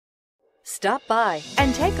Stop by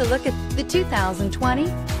and take a look at the 2020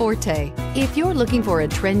 Forte. If you're looking for a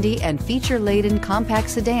trendy and feature-laden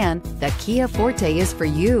compact sedan, the Kia Forte is for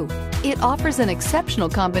you. It offers an exceptional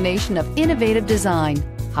combination of innovative design,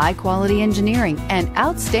 high-quality engineering, and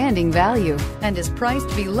outstanding value, and is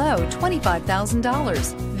priced below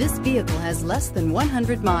 $25,000. This vehicle has less than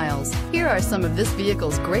 100 miles. Here are some of this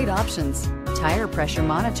vehicle's great options: tire pressure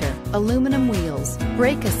monitor, aluminum wheels,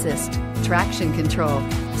 brake assist, traction control,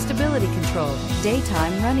 stability control,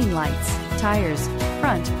 daytime running lights, tires,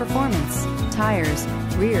 front performance, tires,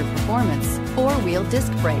 rear performance, four-wheel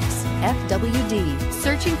disc brakes, FWD.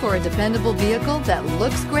 Searching for a dependable vehicle that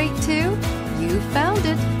looks great too? You found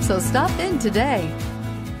it, so stop in today.